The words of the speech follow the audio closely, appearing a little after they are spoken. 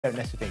don't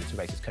necessarily think it's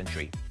a racist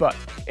country, but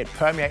it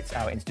permeates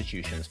our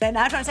institutions. They're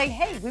now trying to say,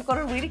 hey, we've got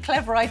a really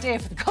clever idea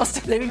for the cost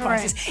of living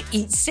crisis.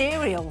 Eat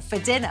cereal for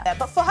dinner.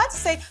 But for her to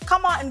say,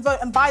 come out and vote,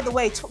 and by the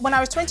way, when I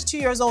was 22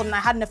 years old and I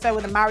had an affair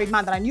with a married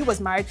man that I knew was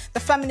married, the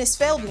feminists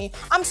failed me.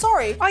 I'm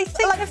sorry. I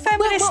think the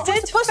feminists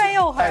did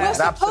fail her.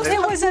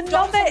 It was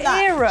another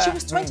era. She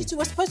was 22.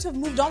 We're supposed to have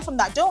moved on from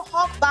that. Don't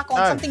hark back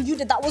on something you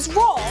did that was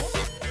wrong.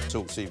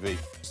 talkTV.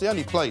 It's the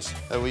only place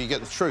where you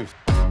get the truth.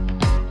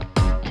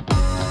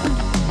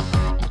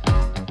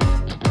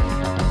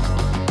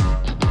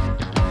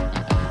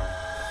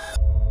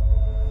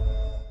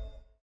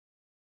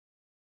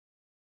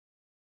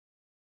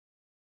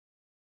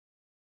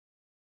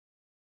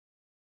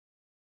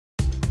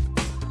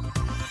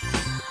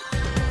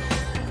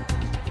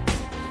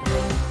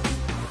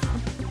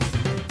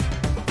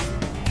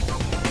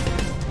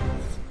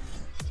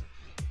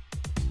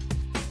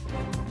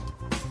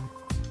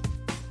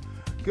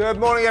 Good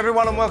morning,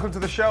 everyone, and welcome to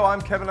the show. I'm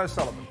Kevin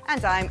O'Sullivan.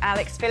 And I'm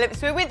Alex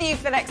Phillips. We're with you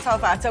for the next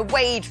half hour to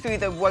wade through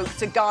the woke,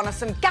 to garner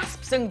some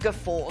gasps and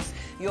guffaws.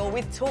 You're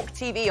with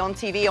talkTV,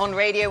 on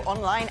radio,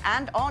 online,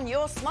 and on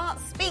your smart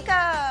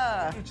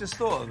speaker. You just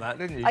thought of that,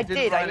 didn't you? I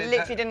did. I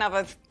literally didn't have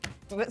a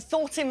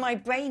thought in my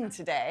brain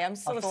today. I'm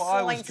sort of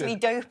slightly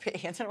dopey.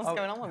 I don't know what's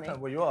going on with me.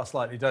 Well, you are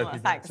slightly dopey,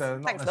 thanks.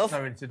 but not Thanks,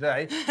 necessarily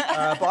today.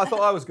 But I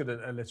thought I was good at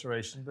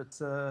alliteration,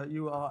 but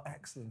you are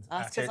excellent at it.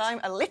 That's because I'm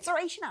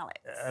Alliteration Alex.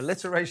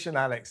 Alliteration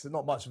Alex.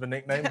 Not much of a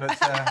nickname,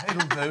 but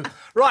it'll do.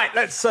 Right,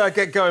 let's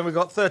get going. We've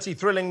got 30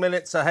 thrilling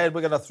minutes ahead. We're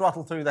going to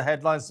throttle through the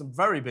headlines. Some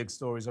very big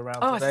stories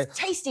around today. It's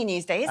tasty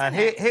news day, isn't and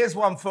it? Here's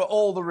one for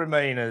all the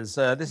Remainers.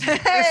 This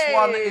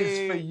one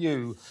is for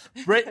you.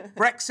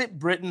 Brexit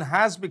Britain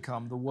has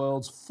become the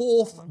world's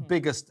fourth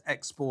biggest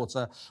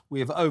exporter. We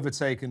have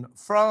overtaken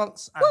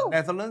France and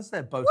Netherlands.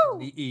 They're both in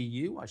the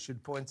EU, I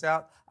should point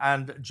out,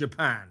 and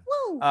Japan.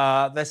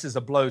 This is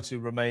a blow to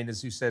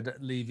Remainers who said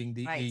leaving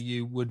the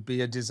EU would be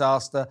a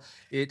disaster.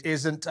 It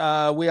isn't.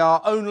 We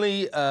are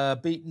only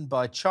beaten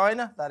by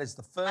China. That is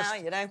the first,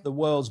 the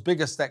world's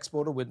biggest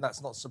exporter.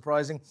 That's not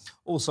surprising.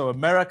 Also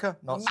America,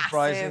 not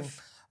surprising.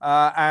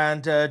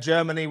 And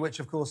Germany, which,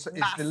 of course,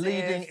 is the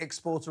leading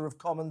exporter of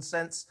common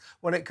sense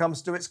when it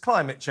comes to its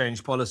climate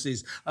change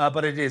policies.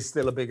 But it is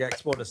still a big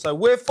exporter. So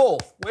we're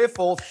fourth,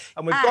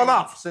 and we've gone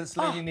up since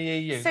leaving the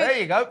EU. So there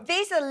you go.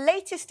 These are the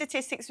latest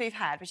statistics we've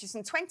had, which is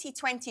from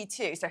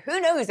 2022. So who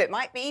knows, it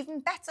might be even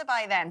better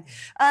by then.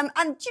 And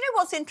do you know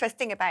what's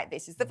interesting about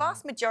this is the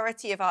vast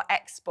majority of our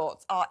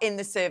exports are in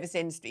the service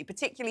industry,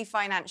 particularly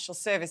financial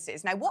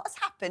services. Now, what has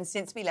happened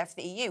since we left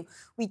the EU?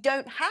 We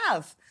don't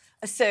have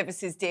a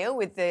services deal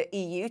with the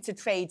EU to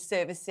trade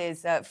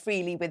services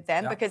freely with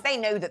them because they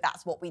know that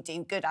that's what we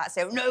do good at.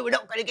 So, no, we're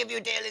not going to give you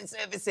a deal in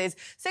services.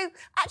 So,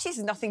 actually, this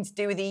has nothing to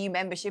do with EU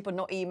membership or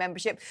not EU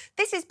membership.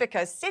 This is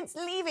because since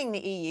leaving the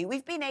EU,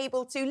 we've been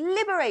able to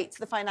liberate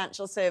the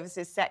financial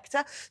services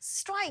sector,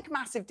 strike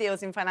massive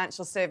deals in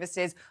financial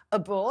services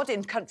abroad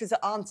in countries that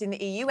aren't in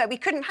the EU, where we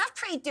couldn't have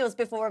trade deals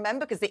before,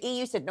 remember, because the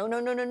EU said, no,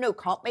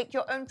 can't make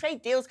your own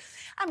trade deals.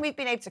 And we've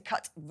been able to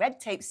cut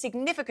red tape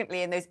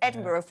significantly in those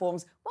Edinburgh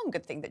reforms. One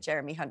good thing that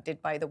Jeremy Hunt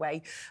did, by the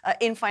way,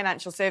 in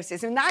financial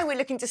services. And now we're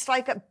looking to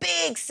strike up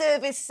big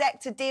service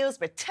sector deals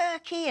with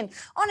Turkey. And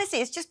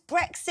honestly, it's just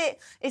Brexit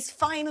is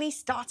finally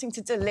starting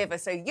to deliver.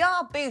 So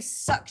your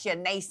boost sucks, you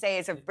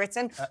naysayers of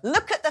Britain.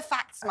 Look at the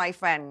facts, my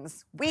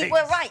friends. We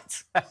were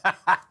right.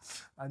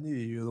 I knew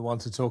you were the one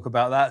to talk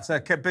about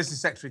that.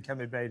 Business Secretary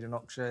Kemi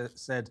Badenoch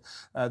said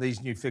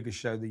these new figures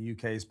show the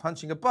UK is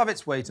punching above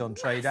its weight on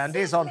trade and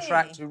is on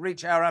track to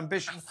reach our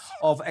ambition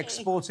of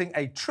exporting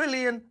 £1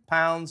 trillion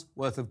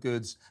worth of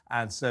goods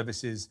and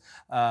services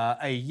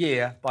a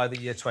year by the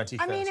year 2030.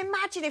 I mean,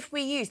 imagine if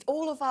we used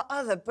all of our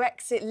other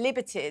Brexit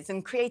liberties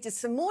and created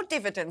some more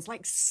dividends,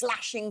 like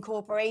slashing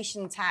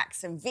corporation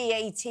tax and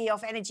VAT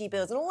off energy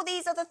bills and all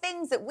these other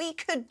things that we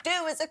could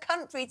do as a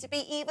country to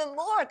be even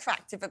more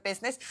attractive for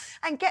business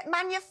and get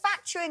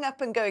manufacturing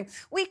up and going.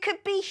 We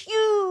could be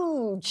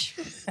huge.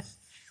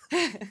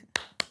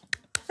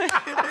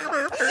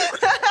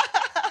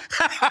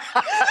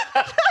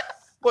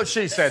 What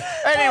she said.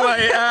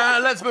 Anyway,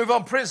 let's move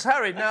on. Prince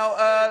Harry. Now,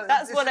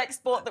 that's one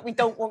export that we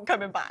don't want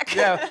coming back.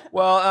 Yeah,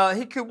 well,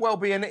 he could well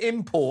be an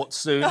import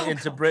soon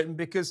into Britain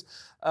because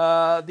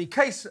the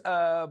case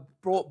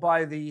brought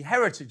by the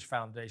Heritage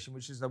Foundation,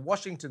 which is a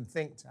Washington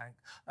think tank,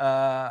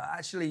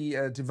 actually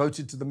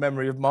devoted to the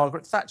memory of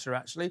Margaret Thatcher,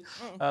 actually.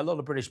 A lot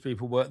of British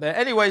people work there.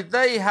 Anyway,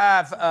 they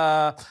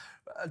have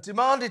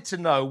demanded to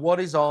know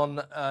what is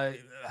on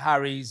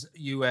Harry's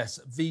US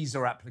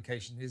visa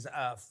application,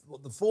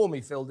 the form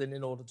he filled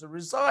in order to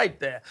reside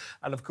there.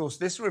 And, of course,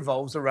 this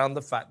revolves around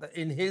the fact that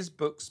in his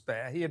book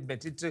Spare, he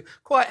admitted to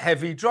quite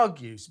heavy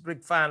drug use.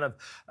 Big fan of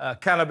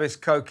cannabis,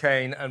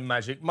 cocaine and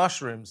magic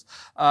mushrooms.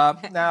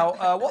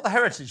 Now, what the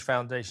Heritage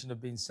Foundation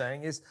have been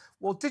saying is,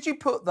 well, did you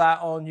put that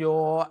on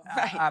your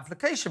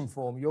application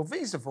form, your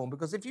visa form?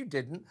 Because if you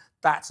didn't,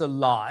 that's a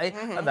lie,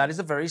 and that is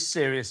a very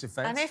serious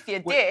offence. And if you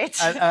did...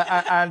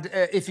 And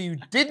if you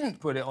didn't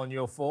put it on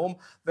your form,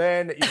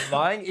 then you're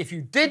lying. If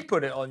you did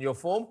put it on your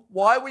form,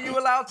 why were you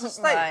allowed to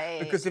stay? Right.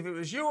 Because if it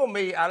was you or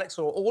me, Alex,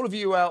 or all of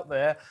you out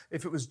there,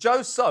 if it was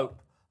Joe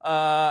Soap,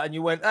 and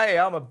you went, hey,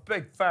 I'm a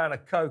big fan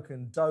of coke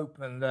and dope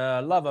and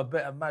love a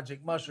bit of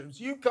magic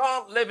mushrooms. You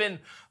can't live in...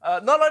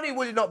 not only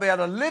will you not be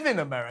able to live in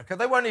America,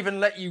 they won't even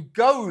let you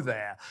go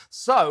there.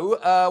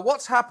 So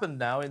what's happened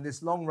now in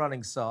this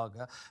long-running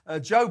saga,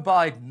 Joe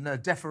Biden, a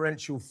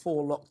deferential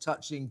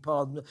forelock-touching,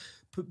 pardon,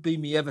 be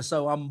me ever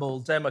so humble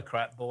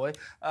Democrat boy,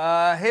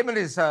 him and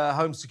his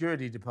Home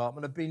Security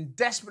Department have been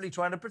desperately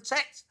trying to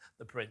protect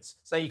the prince,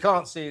 so you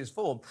can't see his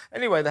form.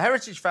 Anyway, the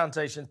Heritage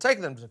Foundation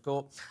taken them to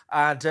court,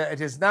 and it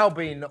has now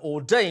been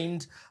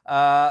ordained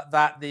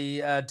that the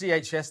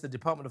DHS, the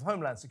Department of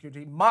Homeland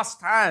Security,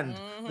 must hand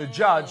the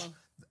judge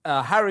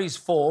Harry's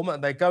form,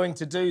 and they're going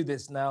to do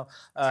this now.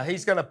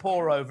 He's going to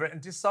pore over it and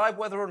decide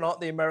whether or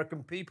not the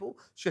American people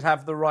should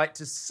have the right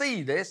to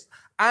see this,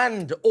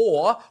 and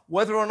or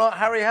whether or not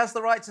Harry has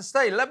the right to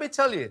stay. Let me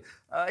tell you,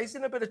 he's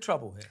in a bit of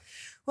trouble here.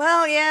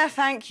 Well, yeah,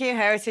 thank you,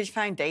 Heritage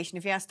Foundation.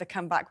 If he has to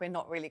come back, we're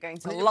not really going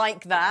to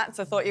like that.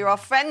 I thought you were our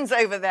friends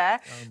over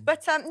there.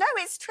 But no,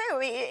 it's true.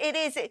 It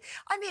is.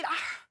 I mean...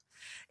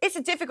 It's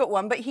a difficult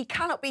one, but he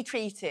cannot be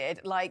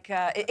treated like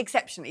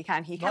exceptionally,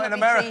 can he? Not in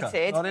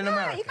America. Not in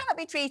America. You cannot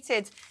be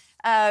treated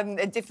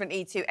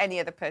differently to any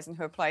other person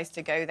who applies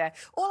to go there.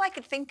 All I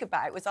could think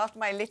about was, after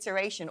my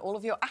alliteration, all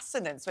of your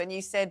assonance when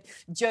you said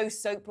Joe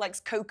Soap likes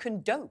coke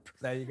and dope.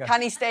 There you go.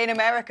 Can he stay in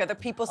America? The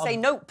people say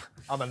nope.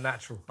 I'm a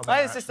natural.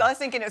 I was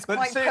thinking it was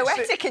quite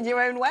poetic in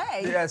your own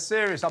way. Yeah,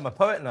 serious. I'm a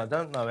poet and I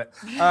don't know it.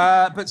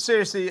 But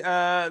seriously,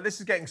 this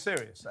is getting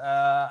serious.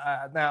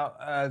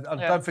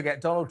 Don't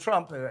forget, Donald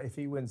Trump, if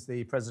he wins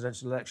the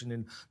presidential election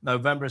in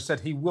November, has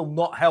said he will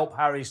not help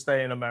Harry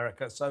stay in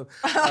America. So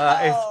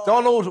if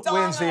Donald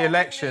wins the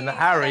election,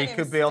 Harry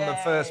could be on the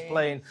first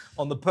plane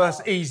on the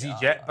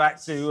EasyJet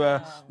back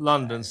to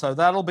London. So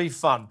that'll be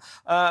fun.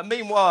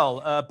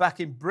 Meanwhile, back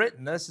in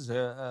Britain, this is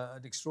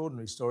an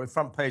extraordinary story.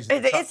 Front page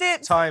of the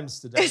Times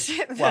today.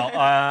 Well,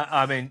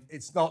 I mean,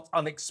 it's not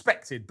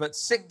unexpected, but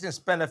sickness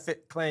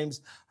benefit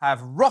claims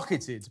have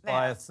rocketed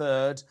by a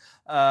third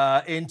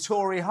in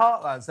Tory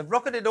heartlands. They've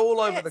rocketed all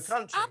over the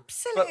country.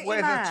 Absolutely but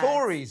where mad. the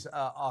Tories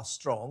are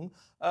strong,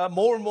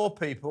 more and more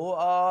people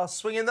are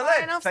swinging the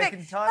leg,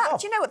 taking time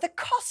off. Do you know what? The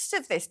cost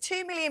of this,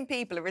 2 million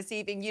people are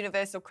receiving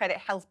universal credit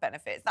health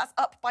benefits. That's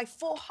up by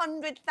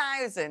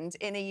 400,000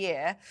 in a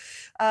year,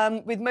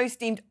 with most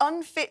deemed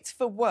unfit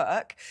for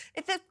work.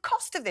 The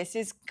cost of this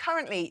is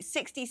currently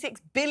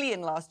 66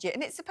 billion last year,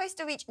 and it's supposed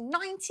to reach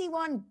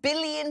 91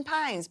 billion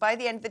pounds by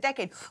the end of the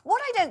decade.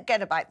 What I don't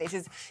get about this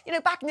is, you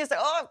know, back in this, like,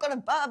 oh, I've got a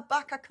bad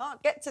back, I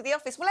can't get to the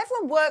office. Well,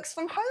 everyone works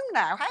from home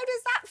now. How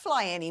does that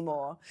fly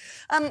anymore?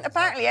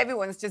 Apparently,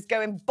 everyone's just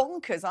going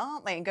bonkers,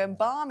 aren't they, and going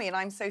balmy, and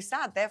I'm so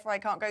sad, therefore I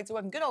can't go to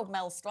work. And good old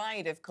Mel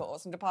Stride, of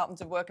course, from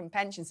Department of Work and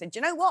Pensions said, do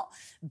you know what?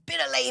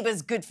 Bit of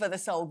labour's good for the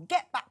soul.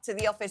 Get back to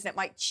the office and it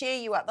might cheer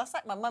you up. That's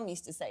like my mum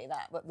used to say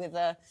that, but with,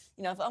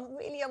 you know, if I'm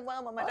really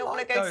unwell, Mum, I don't want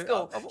to go to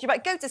school. She'd be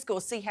like, go to school,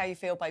 see how you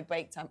feel by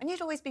break time. And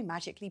you'd always be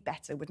magically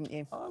better, wouldn't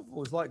you? I've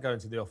always liked going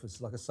to the office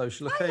like a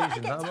social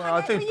occasion.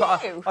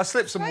 I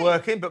slip some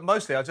work in, but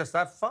mostly I just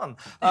have fun.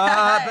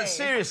 But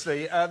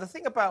seriously, the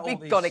thing about all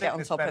these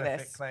sickness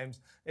benefit claims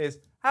is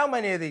how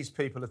many of these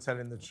people are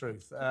telling the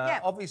truth?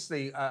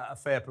 Obviously, a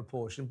fair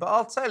proportion, but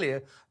I'll tell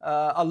you,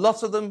 a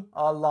lot of them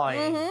are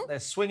lying. They're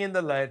swinging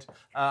the lead,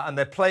 and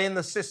they're playing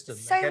the system.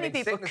 So many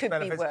people could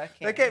be working.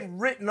 They're getting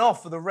written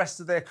off for the rest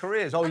of their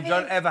careers. Oh, you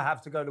don't ever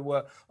have to go to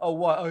work. Oh,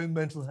 what? Oh,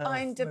 mental health.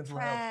 I'm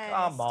depressed.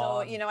 Come on.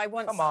 Or, you know, I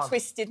once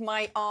twisted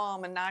my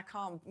arm and now I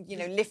can't, you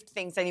know, lift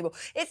things anymore.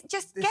 It's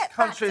just this get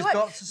back to country's work.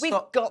 got to stop.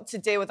 We've got to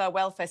deal with our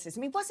welfare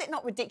system. I mean, was it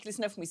not ridiculous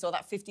enough when we saw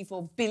that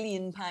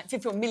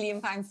 £54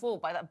 million fall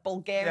by that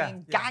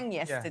Bulgarian gang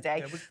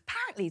yesterday?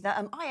 Apparently, the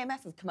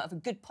IMF have come out with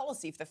a good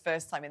policy for the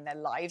first time in their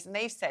lives, and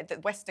they've said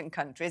that Western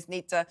countries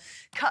need to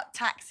cut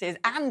taxes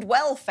and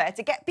welfare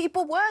to get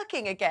people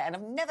working again.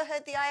 I've never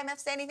heard the IMF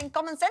say anything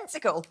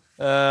commonsensical.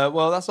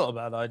 Well, that's not a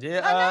bad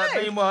idea.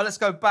 Meanwhile, let's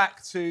go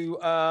back to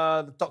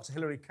Dr.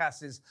 Hilary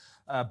Cass's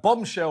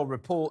bombshell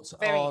report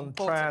on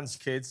trans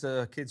kids,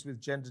 kids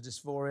with gender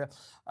dysphoria.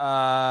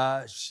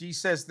 She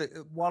says that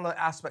one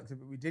aspect of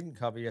it we didn't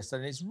cover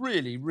yesterday, and it's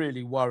really,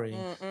 really worrying,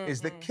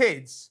 is that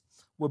kids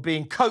were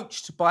being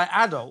coached by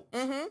adults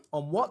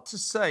on what to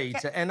say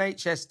to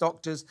NHS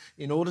doctors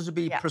in order to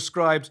be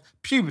prescribed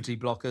puberty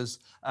blockers,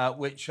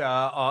 which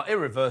are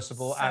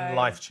irreversible and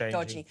life-changing.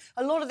 Dodgy.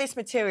 A lot of this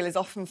material is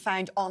often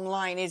found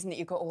online, isn't it?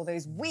 You've got all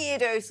those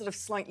weirdo, sort of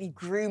slightly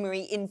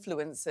groomery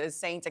influencers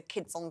saying to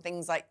kids on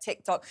things like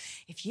TikTok,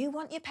 if you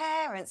want your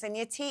parents and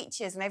your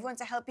teachers and everyone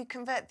to help you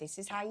convert, this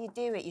is how you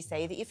do it. You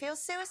say that you feel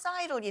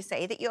suicidal, you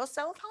say that you're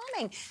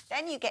self-harming,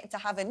 then you get to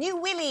have a new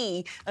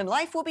willy and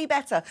life will be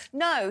better.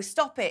 No,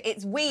 stop stop it.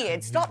 It's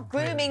weird. Stop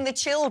grooming the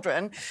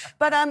children.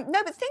 But no,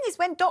 but the thing is,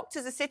 when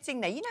doctors are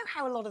sitting there, you know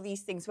how a lot of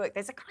these things work.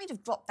 There's a kind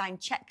of drop-down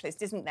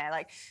checklist, isn't there?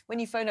 Like when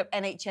you phone up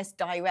NHS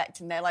Direct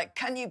and they're like,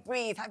 can you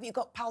breathe? Have you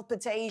got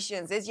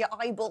palpitations? Is your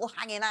eyeball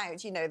hanging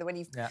out? You know, when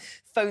you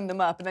phone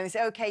them up and then they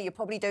say, OK, you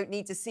probably don't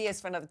need to see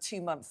us for another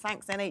 2 months.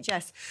 Thanks,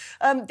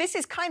 NHS. This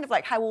is kind of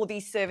like how all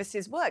these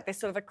services work. There's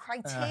sort of a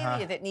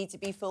criteria that need to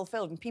be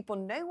fulfilled and people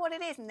know what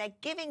it is and they're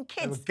giving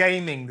kids... They were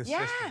gaming the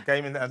system.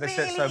 Gaming that. They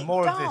said so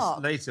more of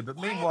this later. But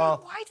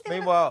meanwhile,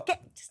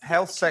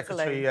 Health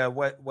Secretary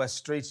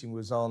Wes Streeting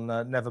was on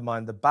Never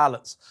Mind the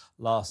Ballots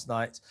last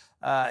night.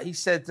 He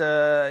said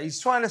he's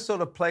trying to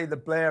sort of play the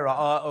Blair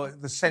or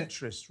the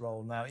centrist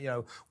role now. You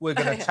know, we're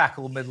going to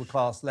tackle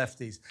middle-class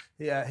lefties.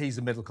 He's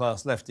a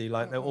middle-class lefty,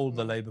 like all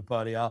the Labour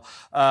Party are.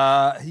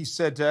 He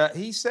said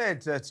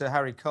to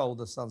Harry Cole,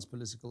 the Sun's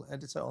political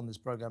editor, on this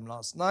programme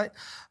last night,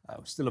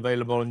 still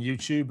available on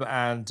YouTube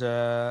and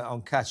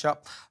on Catch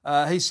Up.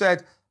 He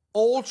said,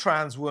 all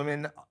trans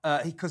women,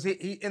 because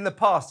in the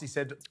past he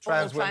said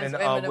trans women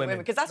are women.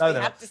 Because that's what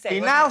he had to say. He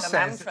now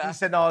says, he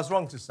said, no, I was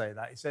wrong to say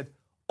that. He said,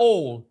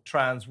 all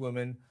trans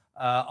women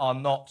are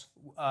not.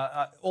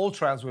 All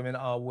trans women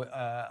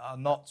are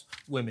not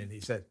women. He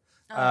said.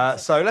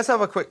 So let's have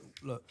a quick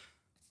look.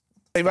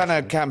 They ran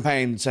a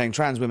campaign saying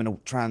trans women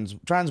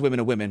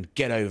are women.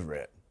 Get over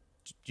it.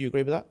 Do you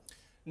agree with that?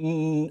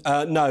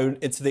 No,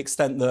 to the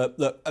extent that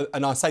look,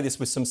 and I say this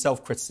with some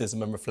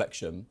self-criticism and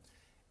reflection.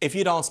 If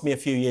you'd asked me a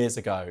few years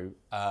ago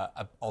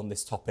on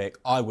this topic,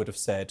 I would have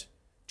said,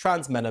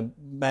 trans men are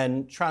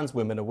men, trans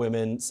women are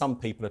women, some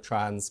people are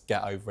trans,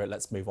 get over it,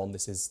 let's move on,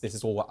 this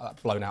is all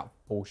blown out of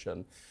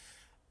proportion.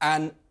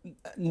 And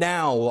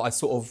now I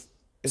sort of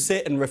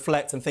sit and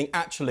reflect and think,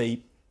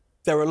 actually,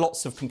 there are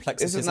lots of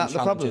complexities and challenges. Isn't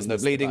that the problem,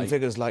 that leading debate.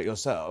 figures like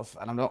yourself,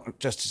 and I'm not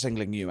just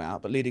singling you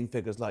out, but leading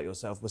figures like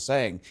yourself were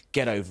saying,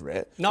 get over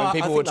it, no, when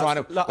people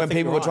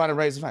were trying to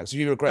raise the facts. So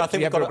you regret, I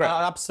think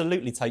I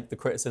absolutely take the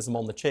criticism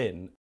on the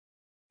chin.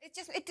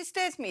 It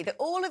disturbs me that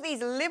all of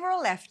these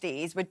liberal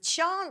lefties would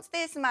chant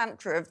this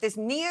mantra of this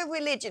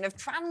neo-religion of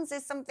trans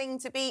is something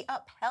to be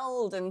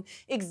upheld and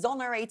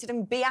exonerated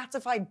and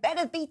beatified.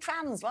 Better be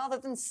trans rather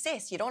than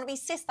cis. You don't want to be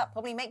cis, that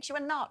probably makes you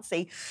a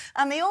Nazi.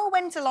 And they all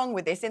went along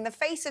with this in the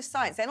face of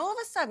science. Then all of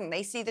a sudden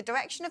they see the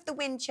direction of the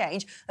wind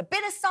change. A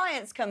bit of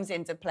science comes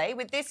into play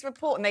with this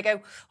report and they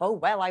go, oh,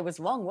 well, I was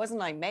wrong,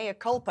 wasn't I? Mea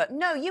culpa.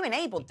 No, you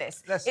enabled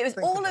this. It was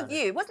all of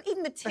you. It wasn't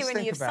even the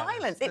tyranny of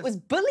silence. It was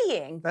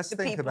bullying the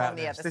people on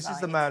the other side. This is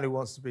the man who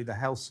wants to be the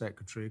health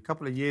secretary. A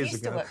couple of years ago, he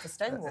used to work for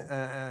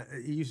Stonewall.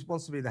 He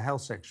wants to be the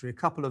health secretary. A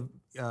couple of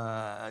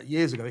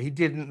years ago, he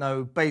didn't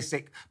know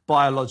basic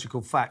biological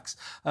facts.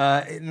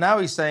 Now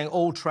he's saying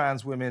all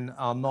trans women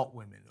are not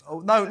women. Oh,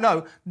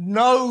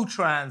 no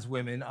trans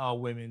women are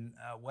women,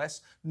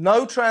 Wes.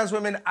 No trans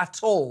women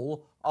at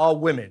all are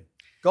women.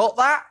 Got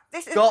that?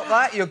 Got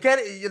that? You'll get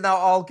it. You know,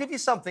 I'll give you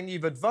something.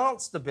 You've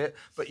advanced a bit,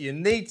 but you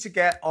need to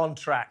get on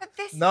track.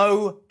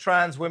 No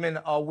trans women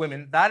are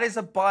women. That is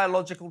a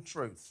biological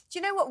truth. Do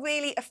you know what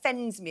really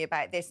offends me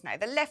about this now?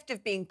 The left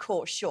have been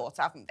caught short,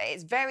 haven't they?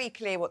 It's very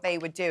clear what they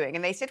were doing.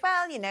 And they said,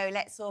 well, you know,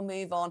 let's all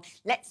move on.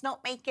 Let's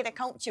not make it a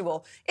culture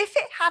war. If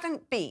it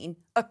hadn't been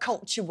a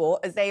culture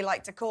war, as they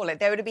like to call it,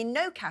 there would have been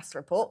no Cass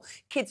report.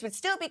 Kids would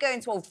still be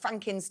going to old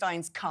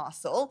Frankenstein's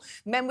castle.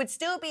 Men would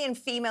still be in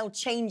female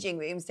changing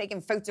rooms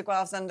taking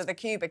photographs under the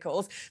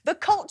cubicles. The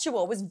culture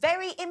war was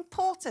very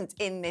important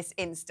in this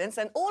instance,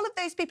 and all of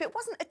those people, it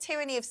wasn't a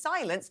tyranny of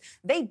silence.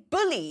 They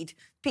bullied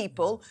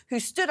people who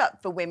stood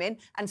up for women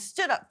and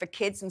stood up for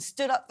kids and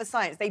stood up for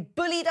science. They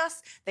bullied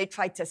us, they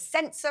tried to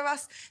censor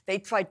us, they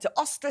tried to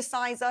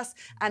ostracise us,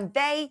 and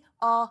they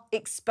are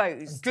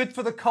exposed. Good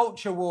for the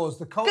culture wars.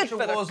 The culture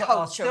wars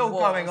are still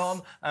going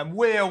on, and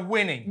we're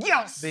winning.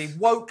 Yes! The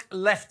woke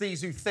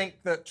lefties who think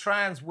that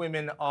trans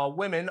women are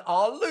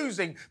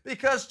losing,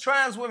 because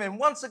trans women,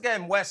 once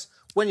again, Wes,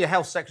 when you're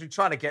health secretary,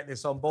 try to get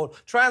this on board.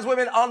 Trans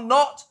women are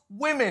not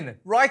women.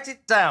 Write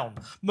it down.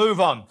 Move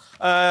on.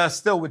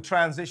 Still with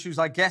trans issues,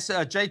 I guess.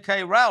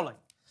 J.K. Rowling,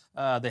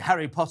 the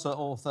Harry Potter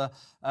author,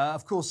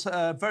 of course,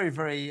 very,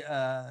 very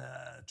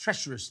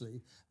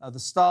treacherously, the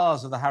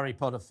stars of the Harry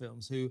Potter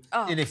films, who,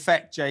 in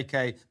effect,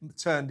 J.K.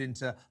 turned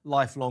into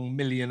lifelong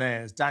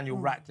millionaires. Daniel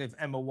Radcliffe,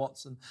 Emma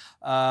Watson.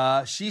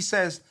 She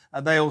says,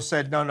 and they all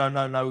said,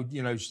 no,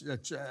 you know,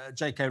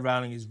 J.K.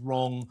 Rowling is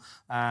wrong,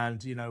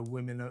 and, you know,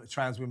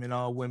 trans women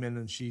are women,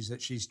 and she's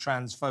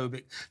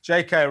transphobic.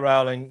 J.K.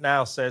 Rowling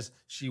now says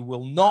she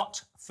will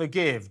not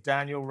forgive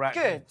Daniel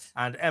Radcliffe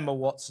and Emma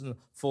Watson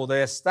for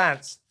their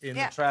stance in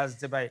the trans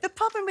debate. The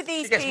problem with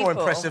these she gets more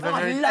impressive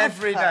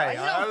every day.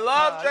 I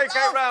love J.K.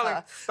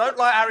 Rowling. Don't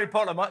like Harry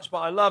Potter much, but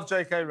I love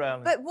J.K.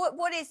 Rowling. But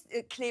what is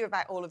clear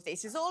about all of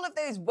this is all of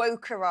those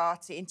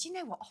wokerati, and do you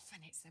know what? Often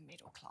it's the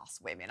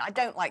middle-class women. I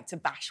don't like to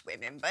bash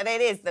women, but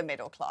it is the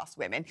middle-class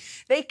women.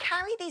 They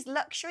carry these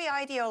luxury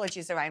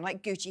ideologies around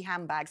like Gucci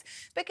handbags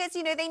because,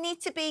 you know, they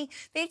need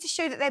to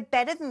show that they're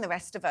better than the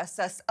rest of us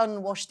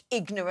unwashed,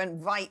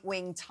 ignorant,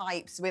 right-wing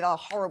types with our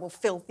horrible,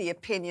 filthy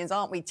opinions.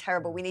 Aren't we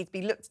terrible or we need to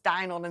be looked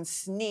down on and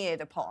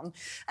sneered upon.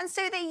 And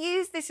so they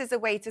use this as a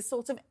way to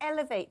sort of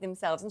elevate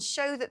themselves and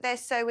show that they're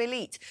so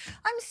elite.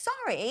 I'm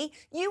sorry,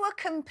 you are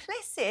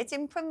complicit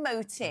in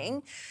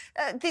promoting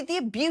the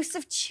abuse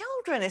of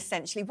children,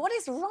 essentially. What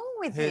is wrong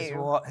with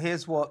you?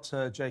 Here's what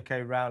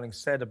J.K. Rowling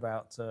said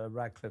about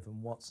Radcliffe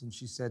and Watson.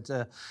 She said,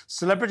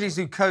 celebrities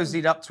who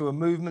cozied up to a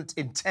movement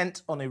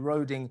intent on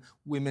eroding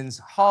women's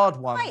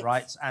hard-won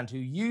rights and who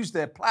use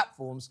their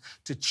platforms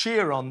to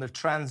cheer on the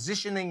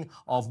transitioning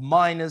of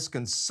minors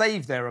can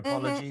save their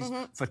apologies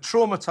for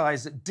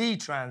traumatised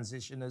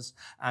detransitioners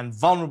and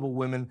vulnerable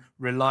women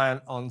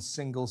reliant on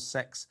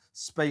single-sex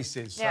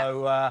spaces. Yeah.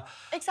 So,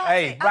 exactly.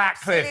 hey,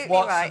 Radcliffe, Absolutely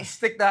Watson, right.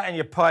 stick that in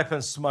your pipe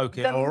and smoke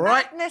it, all The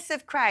right? madness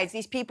of crowds.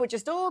 These people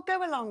just all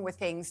go along with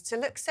things to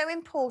look so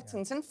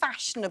important and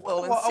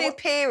fashionable and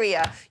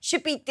superior.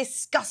 Should be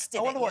disgusted.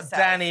 I wonder what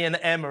Danny and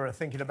Emma are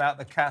thinking about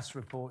the Cass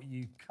report,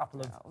 you couple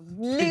of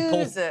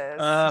losers.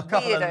 A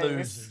couple of Weirdos.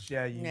 losers.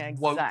 Yeah, you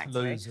exactly. woke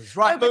losers.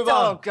 Right, move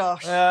on. Oh,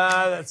 gosh.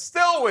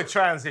 Still with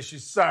trans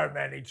issues, so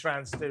many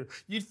trans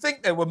students. You'd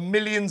think there were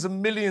millions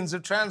and millions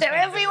of trans They're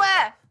people.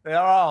 everywhere. There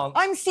aren't.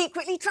 I'm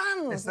secretly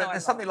trans.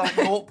 There's something like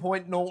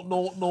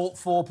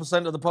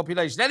 0.0004% of the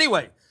population.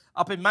 Anyway,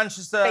 up in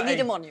Manchester... They need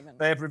a monument.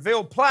 They have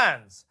revealed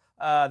plans.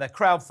 They're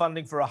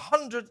crowdfunding for a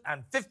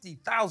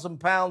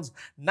 £150,000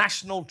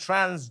 national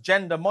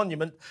transgender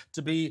monument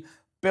to be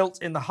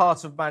built in the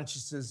heart of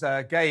Manchester's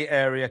gay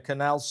area,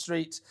 Canal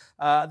Street.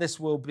 This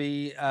will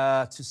be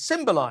to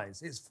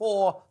symbolise, it's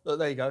four, look,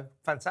 there you go,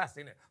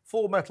 fantastic, isn't it?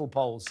 4 metal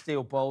poles,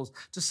 steel poles,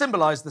 to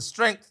symbolise the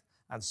strength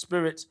and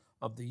spirit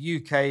of the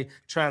UK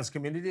trans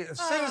community. As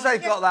soon as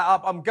they've got that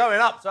up, I'm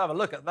going up to have a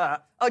look at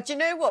that. Oh, do you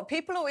know what?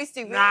 People always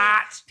do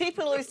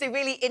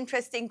really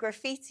interesting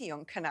graffiti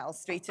on Canal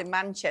Street in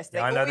Manchester.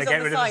 Yeah, I know, always they on get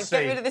the rid of the signs, C.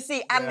 get rid of the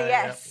C and the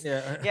S.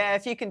 Yeah.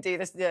 If you can do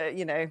this,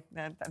 the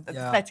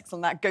aesthetics on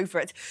that, go for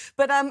it.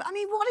 But, I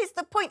mean, what is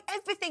the point?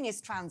 Everything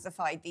is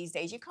transified these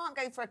days. You can't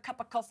go for a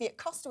cup of coffee at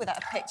Costa without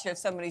a picture of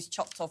someone who's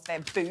chopped off their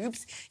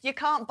boobs. You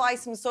can't buy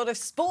some sort of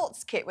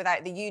sports kit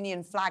without the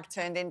Union flag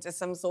turned into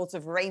some sort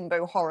of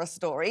rainbow horror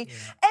story.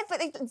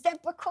 Everything,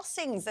 zebra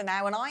crossings are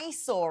now an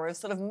eyesore of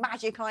sort of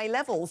magic eye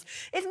levels.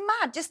 It's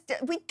mad.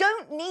 We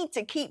don't need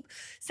to keep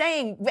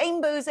saying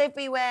rainbows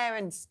everywhere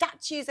and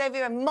statues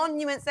everywhere and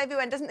monuments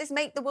everywhere. And doesn't this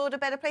make the world a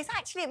better place?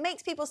 Actually, it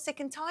makes people sick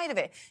and tired of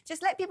it.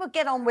 Just let people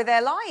get on with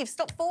their lives.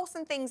 Stop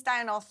forcing things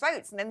down our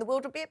throats and then the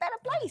world will be a better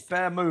place.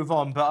 Fair move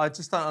on, but I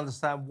just don't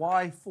understand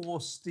why 4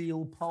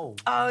 steel poles.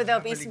 Oh,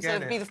 there'll be some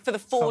sort of for the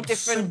 4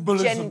 different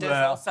genders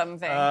or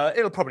something.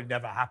 It'll probably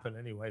never happen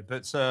anyway,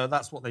 but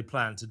that's what they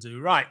plan to do.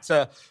 Right,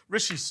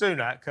 Rishi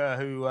Sunak,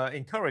 who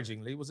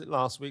encouragingly, was it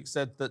last week,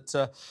 said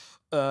that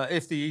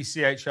if the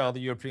ECHR, the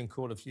European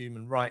Court of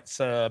Human Rights,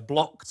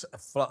 blocked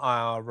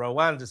our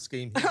Rwanda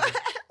scheme,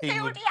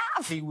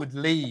 he would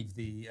leave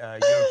the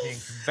European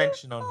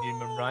Convention on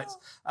Human Rights.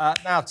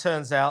 Now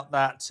turns out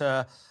that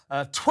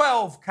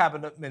 12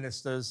 cabinet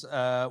ministers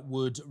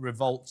would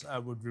rebel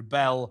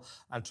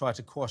and try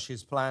to quash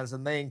his plans.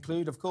 And they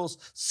include, of course,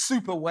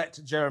 super wet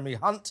Jeremy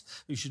Hunt,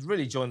 who should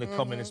really join the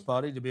Communist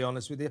Party, to be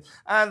honest with you,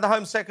 and the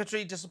Home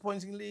Secretary,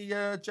 disappointingly,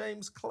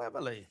 James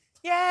Cleverly.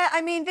 Yeah,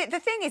 I mean, the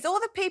thing is,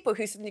 all the people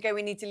who suddenly go,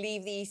 we need to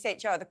leave the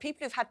ECHR, the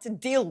people who've had to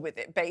deal with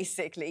it,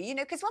 basically, you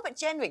know, because Robert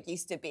Jenrick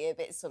used to be a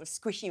bit sort of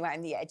squishy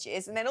around the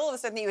edges, and then all of a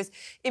sudden he was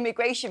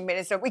immigration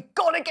minister. We've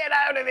got to get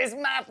out of this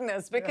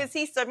madness, because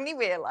he suddenly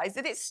realised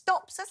that it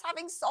stops us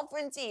having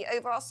sovereignty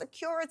over our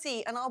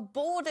security and our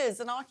borders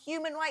and our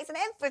human rights and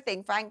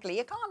everything, frankly.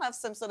 You can't have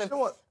some sort of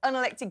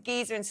unelected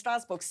geezer in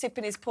Strasbourg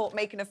sipping his port,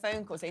 making a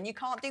phone call saying you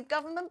can't do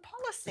government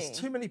policy. There's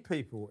too many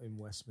people in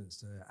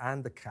Westminster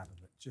and the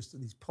cabinet, just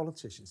these politicians,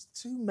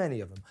 too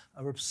many of them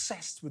are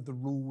obsessed with the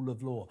rule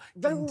of law,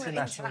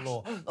 international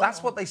law.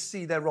 That's what they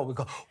see their role. We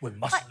go, we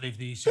mustn't leave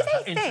the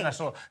ECHR,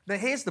 international law. Now,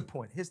 here's the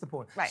point.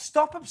 Right.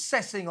 Stop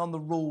obsessing on the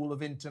rule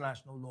of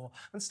international law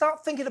and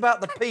start thinking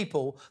about the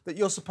people that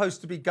you're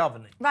supposed to be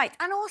governing. Right,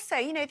 and also,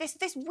 you know, this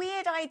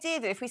weird idea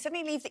that if we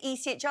suddenly leave the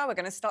ECHR, we're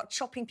going to start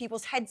chopping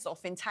people's heads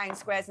off in town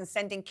squares and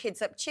sending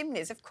kids up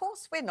chimneys. Of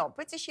course we're not.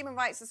 British human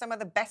rights are some of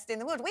the best in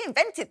the world. We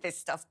invented this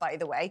stuff, by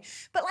the way.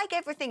 But like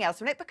everything else,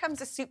 when it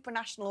becomes a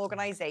supranational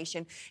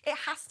organisation, it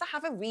has to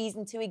have a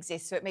reason to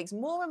exist, so it makes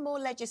more and more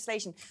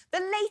legislation.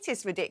 The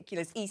latest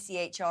ridiculous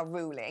ECHR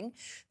ruling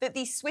that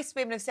these Swiss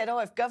women have said, oh,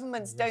 if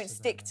governments don't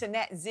stick to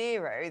net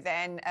zero,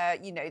 then,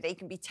 you know, they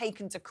can be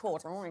taken to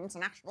court or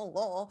international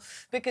law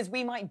because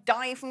we might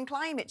die from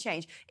climate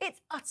change.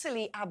 It's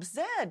utterly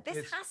absurd.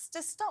 This has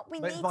to stop. We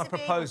need to be able to... It's my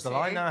proposal.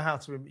 I know how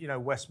to... You know,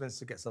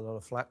 Westminster gets a lot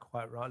of flack,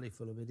 quite rightly,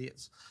 full of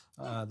idiots.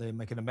 They're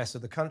making a mess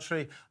of the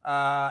country.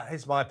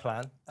 Here's my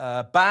plan.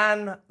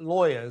 Ban lawyers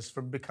lawyers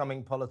from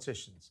becoming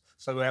politicians.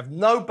 So we have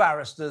no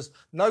barristers,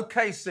 no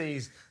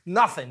KCs,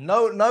 nothing.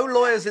 No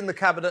lawyers in the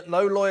cabinet,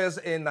 no lawyers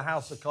in the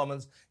House of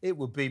Commons. It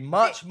would be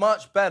much,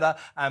 much better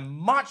and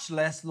much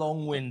less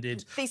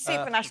long-winded. The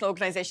supranational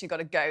organisation got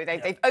to go.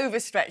 They've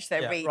overstretched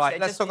their reach. Right, They're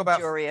let's just talk about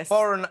injurious.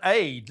 foreign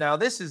aid. Now,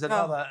 this is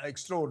another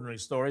extraordinary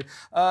story.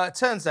 It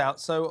turns out,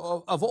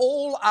 so of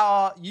all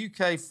our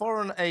UK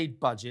foreign aid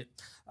budget,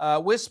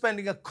 we're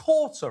spending a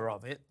quarter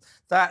of it.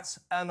 That's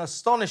an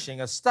astonishing,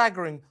 a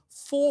staggering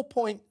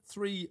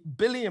 £4.3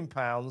 billion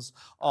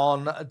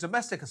on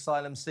domestic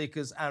asylum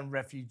seekers and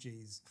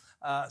refugees.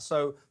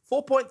 So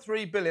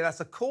 4.3 billion, that's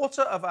a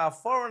quarter of our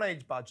foreign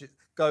aid budget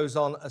goes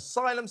on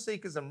asylum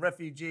seekers and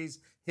refugees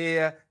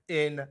here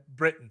in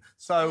Britain.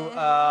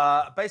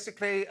 So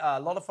basically, a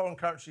lot of foreign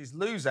countries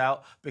lose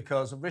out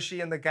because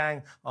Rishi and the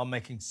gang are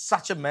making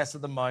such a mess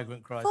of the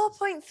migrant crisis.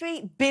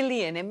 4.3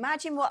 billion.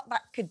 Imagine what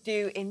that could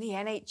do in the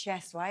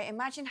NHS, right?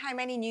 Imagine how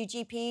many new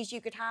GPs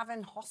you could have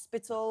in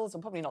hospitals,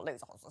 and probably not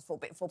loads of hospitals.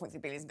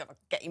 4.3 billion isn't going to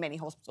get you many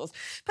hospitals.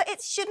 But it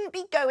shouldn't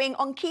be going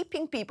on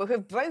keeping people who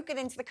have broken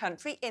into the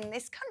country in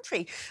this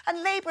country.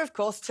 And Labour, of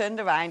course, turned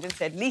around and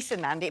said, Lisa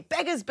Nandy, it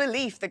beggars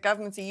belief the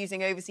governments are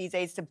using overseas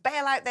aids to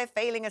bail out their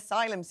failing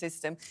asylum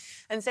system,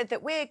 and said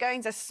that we're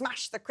going to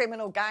smash the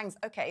criminal gangs.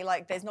 OK,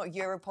 like there's not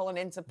Europol and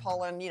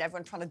Interpol and, you know,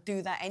 everyone trying to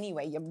do that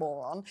anyway, you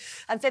moron.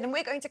 And said, and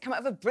we're going to come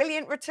up with a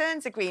brilliant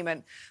returns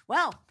agreement.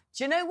 Well,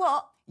 do you know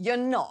what? You're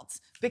not,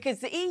 because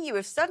the EU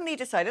have suddenly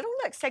decided, oh,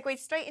 look, segued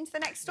straight into the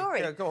next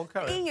story. Yeah, go on,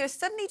 carry on. The EU has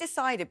suddenly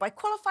decided by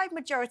qualified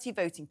majority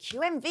voting,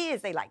 QMV,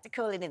 as they like to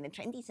call it in the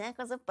trendy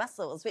circles of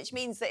Brussels, which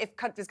means that if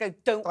countries go,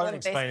 don't want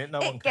this,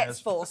 it gets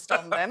forced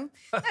on them.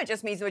 No, it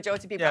just means the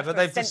majority of people have to but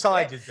they've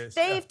consent to decided it. this.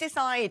 They've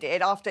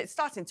decided, after it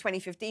started in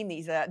 2015,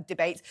 these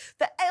debates,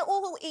 that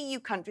all EU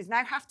countries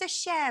now have to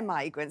share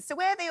migrants. So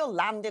where they all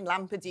land in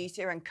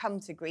Lampedusa and come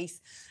to Greece,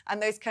 and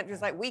those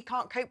countries like, we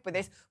can't cope with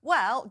this,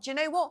 well, do you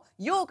know what?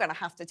 You're going to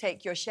have to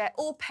take your share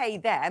or pay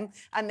them,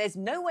 and there's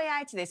no way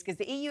out of this because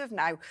the EU have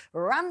now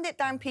rammed it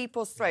down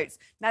people's throats.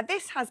 Now,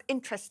 this has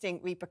interesting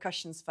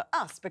repercussions for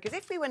us, because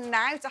if we were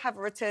now to have a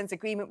returns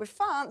agreement with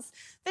France,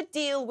 the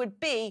deal would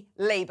be,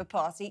 Labour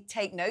Party,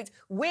 take note,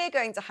 we're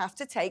going to have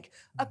to take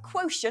a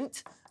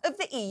quotient of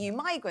the EU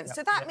migrants.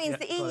 So that means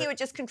the EU are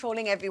just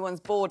controlling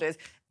everyone's borders.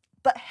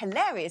 But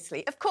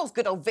hilariously, of course,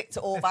 good old Viktor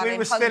Orban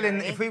in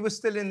Hungary... If we were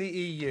still in the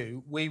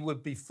EU, we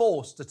would be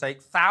forced to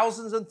take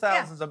thousands and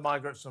thousands of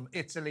migrants from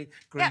Italy,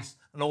 Greece,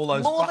 and all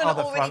those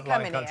other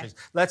frontline countries.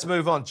 Let's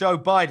move on. Joe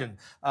Biden,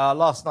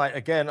 last night,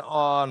 again,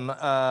 on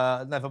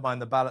Never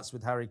Mind the Ballots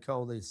with Harry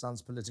Cole, the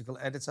Sun's political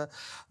editor.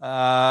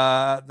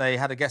 They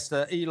had a guest,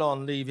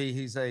 Elon Levy.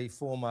 He's a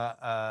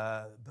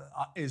former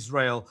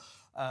Israel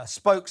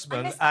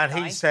spokesman, and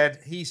he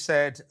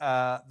said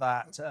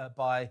that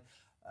by...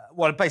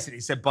 well, basically,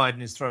 he said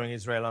Biden is throwing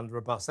Israel under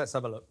a bus. Let's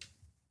have a look.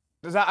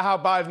 Is that how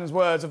Biden's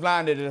words have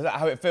landed? Is that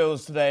how it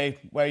feels today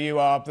where you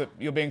are, that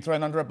you're being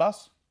thrown under a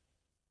bus?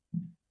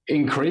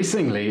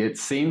 Increasingly, it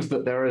seems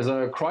that there is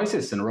a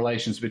crisis in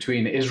relations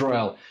between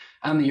Israel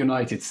and the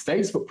United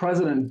States. But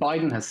President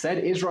Biden has said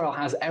Israel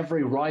has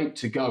every right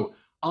to go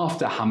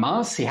after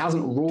Hamas. He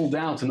hasn't ruled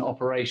out an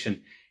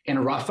operation in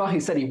Rafah.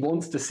 He said he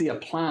wants to see a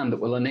plan that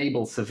will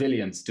enable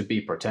civilians to be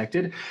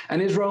protected.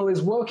 And Israel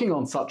is working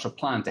on such a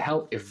plan to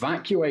help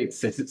evacuate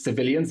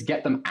civilians,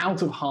 get them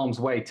out of harm's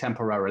way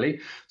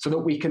temporarily, so that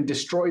we can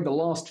destroy the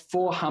last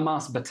 4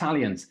 Hamas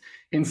battalions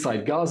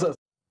inside Gaza.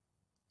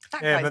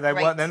 Yeah, but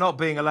they're not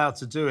being allowed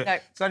to do it. No.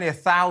 It's only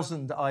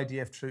 1,000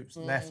 IDF troops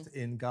left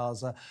in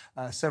Gaza.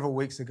 Several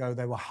weeks ago,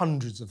 there were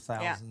hundreds of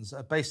thousands.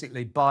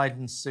 Basically,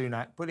 Biden,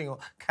 Sunak,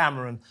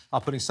 Cameron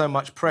are putting so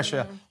much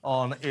pressure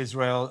on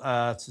Israel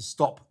to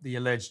stop the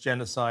alleged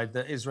genocide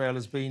that Israel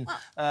has been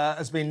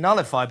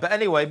nullified. But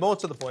anyway, more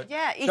to the point.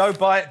 Yeah, Joe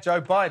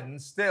Biden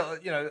still,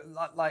 you know,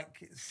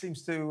 like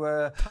seems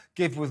to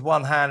give with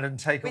one hand and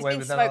take away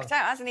with another. Out,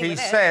 hasn't he?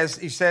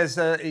 He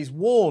says he's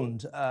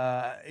warned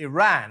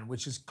Iran,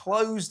 which is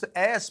closed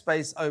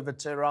airspace over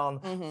Tehran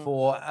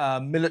for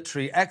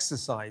military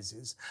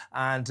exercises,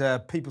 and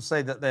people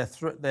say that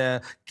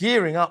they're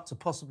gearing up to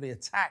possibly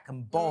attack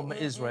and bomb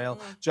Israel.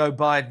 Joe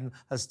Biden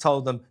has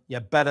told them, you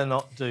better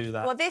not do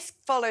that. Well, this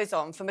follows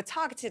on from a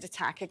targeted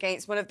attack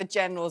against one of the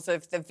generals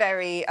of the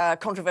very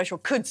controversial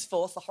Quds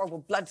Force, the horrible,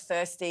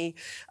 bloodthirsty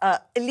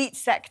elite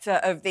sector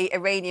of the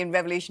Iranian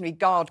Revolutionary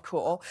Guard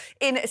Corps,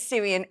 in a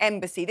Syrian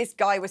embassy. This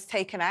guy was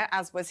taken out,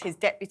 as was his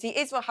deputy.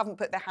 Israel haven't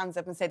put their hands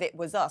up and said it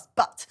was us,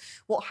 but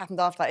what happened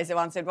after that is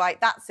Iran said, right,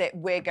 that's it,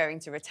 we're going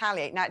to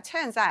retaliate. Now, it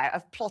turns out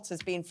a plot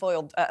has been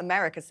foiled,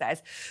 America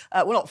says,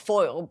 well, not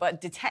foiled, but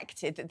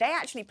detected, that they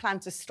actually plan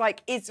to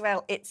strike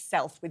Israel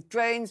itself with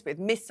drones, with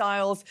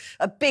missiles,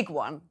 a big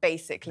one,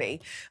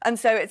 basically. And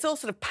so it's all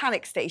sort of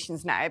panic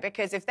stations now,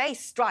 because if they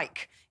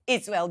strike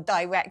Israel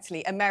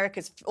directly.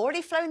 America's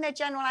already flown their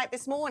general out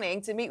this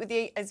morning to meet with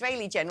the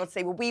Israeli general to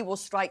say, well, we will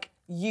strike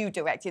you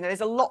directly. You know,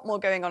 there's a lot more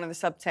going on in the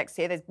subtext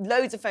here. There's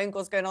loads of phone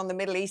calls going on in the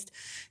Middle East,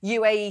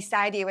 UAE,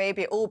 Saudi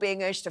Arabia, all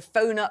being urged to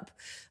phone up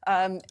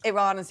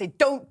Iran and say,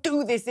 don't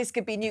do this, this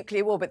could be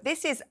nuclear war. But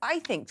this is, I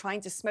think,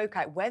 trying to smoke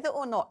out whether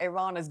or not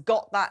Iran has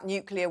got that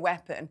nuclear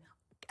weapon.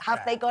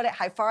 Have they got it?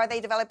 How far are they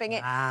developing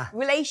it?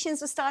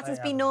 Relations were starting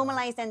to be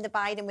normalised under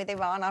Biden with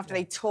Iran after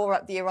they tore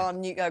up the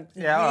Iran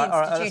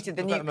reinstituted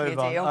the nuclear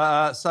deal.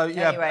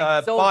 Anyway,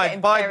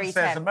 Biden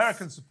says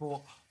American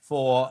support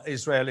for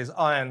Israel is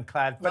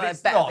ironclad, but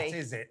it's not,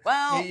 is it?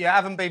 Well, you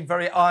haven't been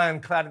very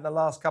ironclad in the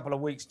last couple of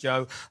weeks,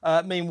 Joe.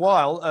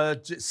 Meanwhile,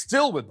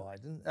 still with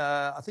Biden,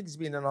 I think he's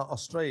been in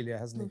Australia,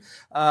 hasn't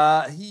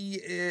he? He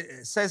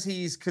says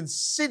he's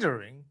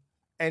considering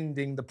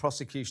ending the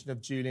prosecution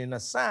of Julian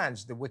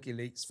Assange, the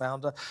WikiLeaks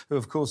founder, who,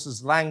 of course,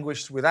 has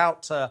languished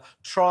without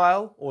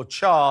trial or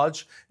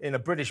charge in a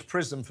British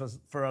prison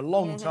for a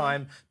long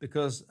time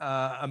because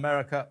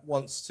America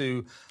wants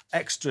to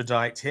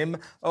extradite him.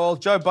 Well,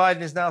 Joe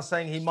Biden is now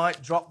saying he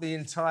might drop the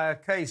entire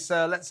case.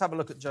 Let's have a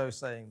look at Joe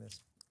saying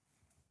this.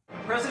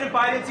 President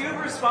Biden, do you have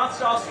a response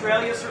to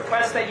Australia's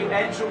request that you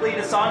end Julian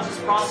Assange's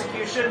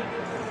prosecution?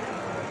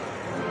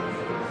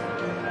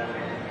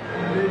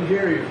 I didn't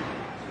hear you.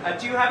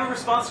 Do you have a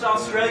response to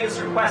Australia's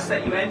request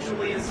that you end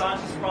Julian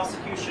Assange's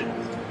prosecution?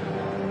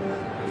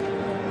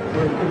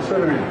 We're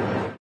considering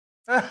it.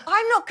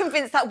 I'm not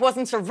convinced that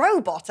wasn't a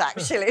robot,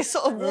 actually,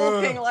 sort of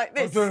walking like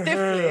this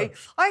stiffly.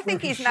 I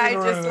think he's now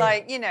just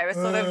like, you know, a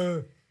sort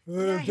of...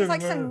 Yeah, he's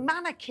like some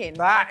mannequin.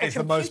 That is a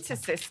the most... computer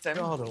system.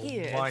 God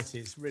almighty,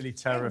 it's really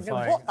terrifying.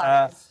 I don't know what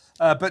that is.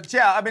 But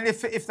yeah, I mean,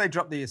 if they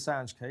drop the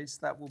Assange case,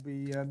 that will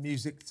be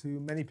music to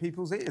many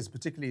people's ears,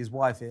 particularly his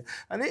wife here.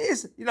 And it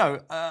is, you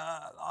know,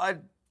 I'm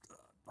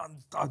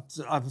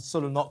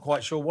sort of not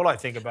quite sure what I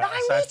think about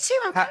Assange. Me too.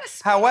 I'm kind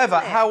of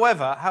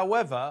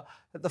However,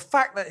 the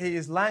fact that he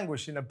is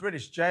languished in a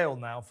British jail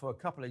now for a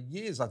couple of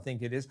years, I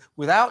think it is,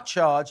 without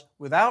charge,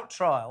 without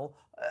trial,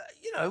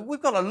 you know,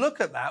 we've got to look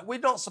at that. We're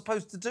not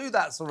supposed to do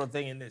that sort of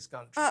thing in this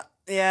country.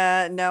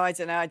 Yeah, no, I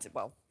don't know.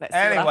 Well, let's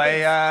anyway,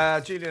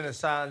 Julian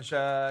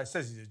Assange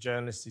says he's a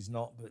journalist. He's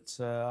not, but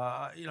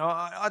you know,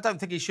 I don't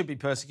think he should be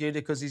persecuted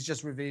because he's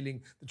just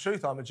revealing the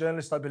truth. I'm a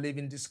journalist. I believe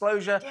in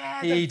disclosure.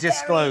 Yeah, he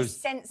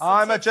disclosed.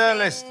 I'm a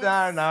journalist. No,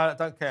 I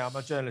don't care. I'm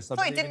a journalist.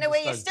 I didn't know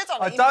where you stood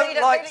on it. I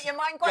don't like your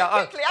mind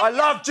quite quickly. I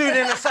love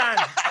Julian Assange.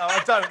 No,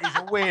 I don't. He's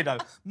a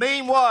weirdo.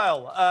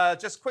 Meanwhile,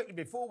 just quickly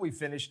before we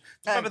finish, do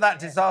you remember that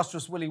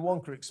disastrous Willy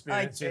Wonka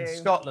experience in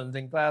Scotland,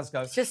 in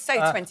Glasgow? It's just so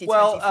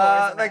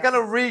 2024. They're going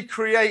to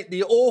recreate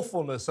the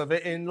awfulness of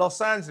it in Los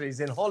Angeles,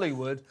 in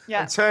Hollywood,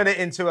 and turn it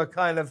into a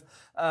kind of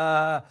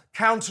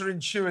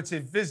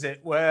counterintuitive visit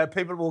where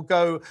people will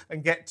go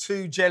and get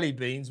 2 jelly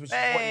beans, which is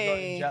what you got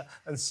in jail,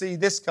 and see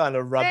this kind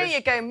of rubbish. There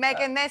you go,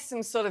 Megan. There's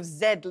some sort of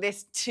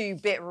Z-list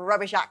 2-bit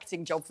rubbish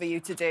acting job for you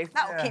to do.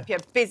 That'll keep you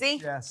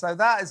busy. Yeah, so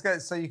that is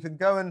good. So you can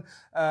go and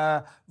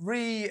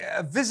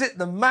revisit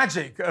the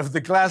magic of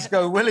the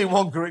Glasgow Willy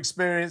Wonka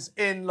experience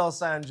in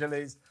Los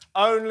Angeles.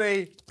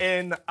 Only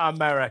in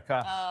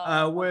America.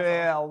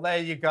 Well, there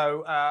you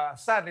go.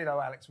 Sadly,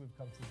 though, Alex, we've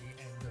come to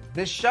the end of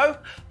this show.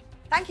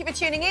 Thank you for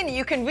tuning in.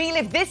 You can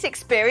relive this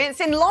experience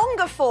in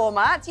longer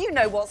format. You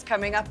know what's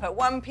coming up at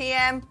 1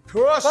 p.m.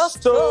 Cross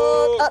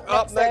Talk.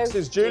 Up next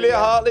is Julia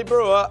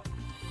Hartley-Brewer.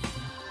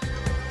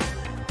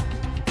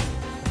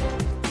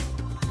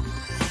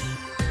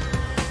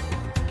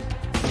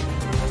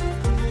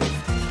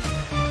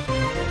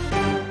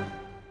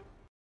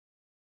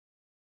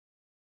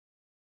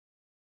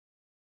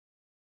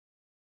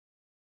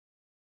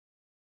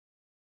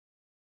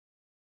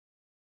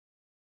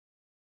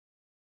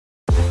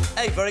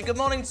 Hey, very good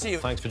morning to you.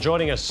 Thanks for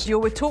joining us. You're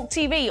with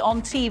talkTV,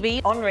 on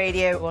TV, on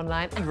radio,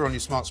 online. And we're on your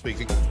smart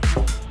speaker.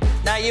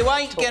 Now, you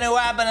ain't going to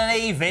have an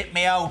Eve-it,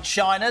 me old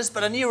Chinas,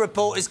 but a new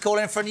report is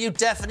calling for a new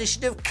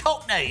definition of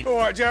cockney. All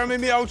right, Jeremy,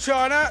 me old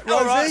China.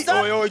 All right,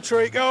 Rosie, oi,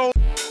 treacle.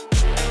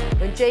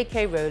 When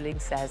J.K. Rowling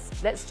says,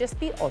 let's just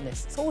be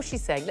honest, that's all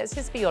she's saying, let's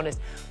just be honest.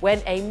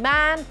 When a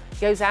man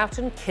goes out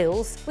and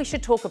kills, we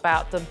should talk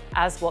about them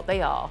as what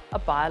they are, a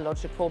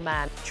biological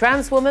man.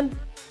 Trans woman,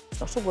 it's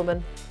not a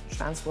woman.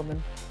 Trans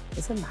woman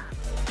is a man.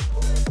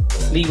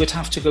 Lee would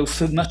have to go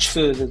much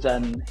further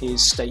than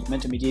his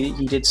statement. I mean,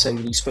 he did say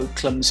that he spoke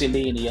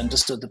clumsily and he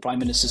understood the Prime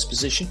Minister's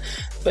position,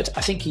 but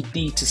I think he'd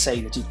need to say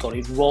that he'd got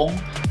it wrong.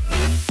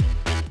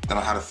 Then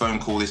I had a phone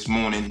call this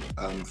morning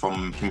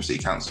from Plymouth City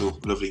Council,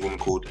 a lovely woman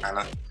called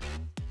Anna.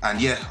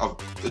 And yeah,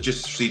 I've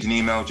just received an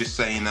email just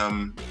saying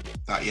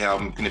that, yeah,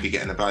 I'm going to be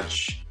getting a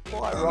badge.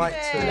 Quite right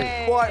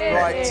too. Quite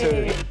right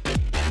too.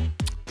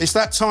 It's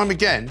that time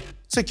again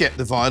to get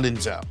the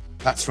violins out.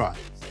 That's right.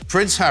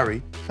 Prince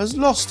Harry has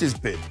lost his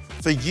bid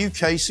for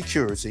UK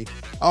security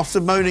after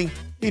moaning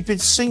he'd been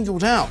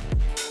singled out.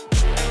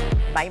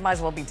 They might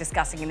as well be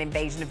discussing an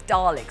invasion of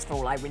Daleks for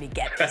all I really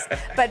get this.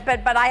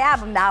 but I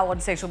am now on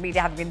social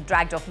media, having been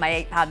dragged off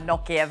my £8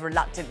 Nokia,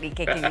 reluctantly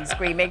kicking and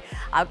screaming.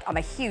 I'm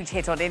a huge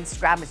hit on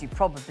Instagram, as you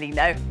probably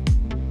know.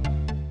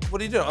 What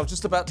are you doing? I'm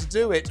just about to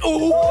do it.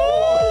 Ooh!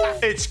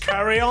 It's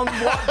Carry On.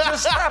 What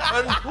just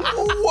happened?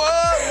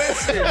 Whoa,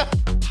 listen.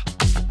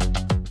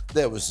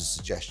 There was a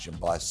suggestion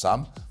by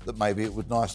some that maybe it would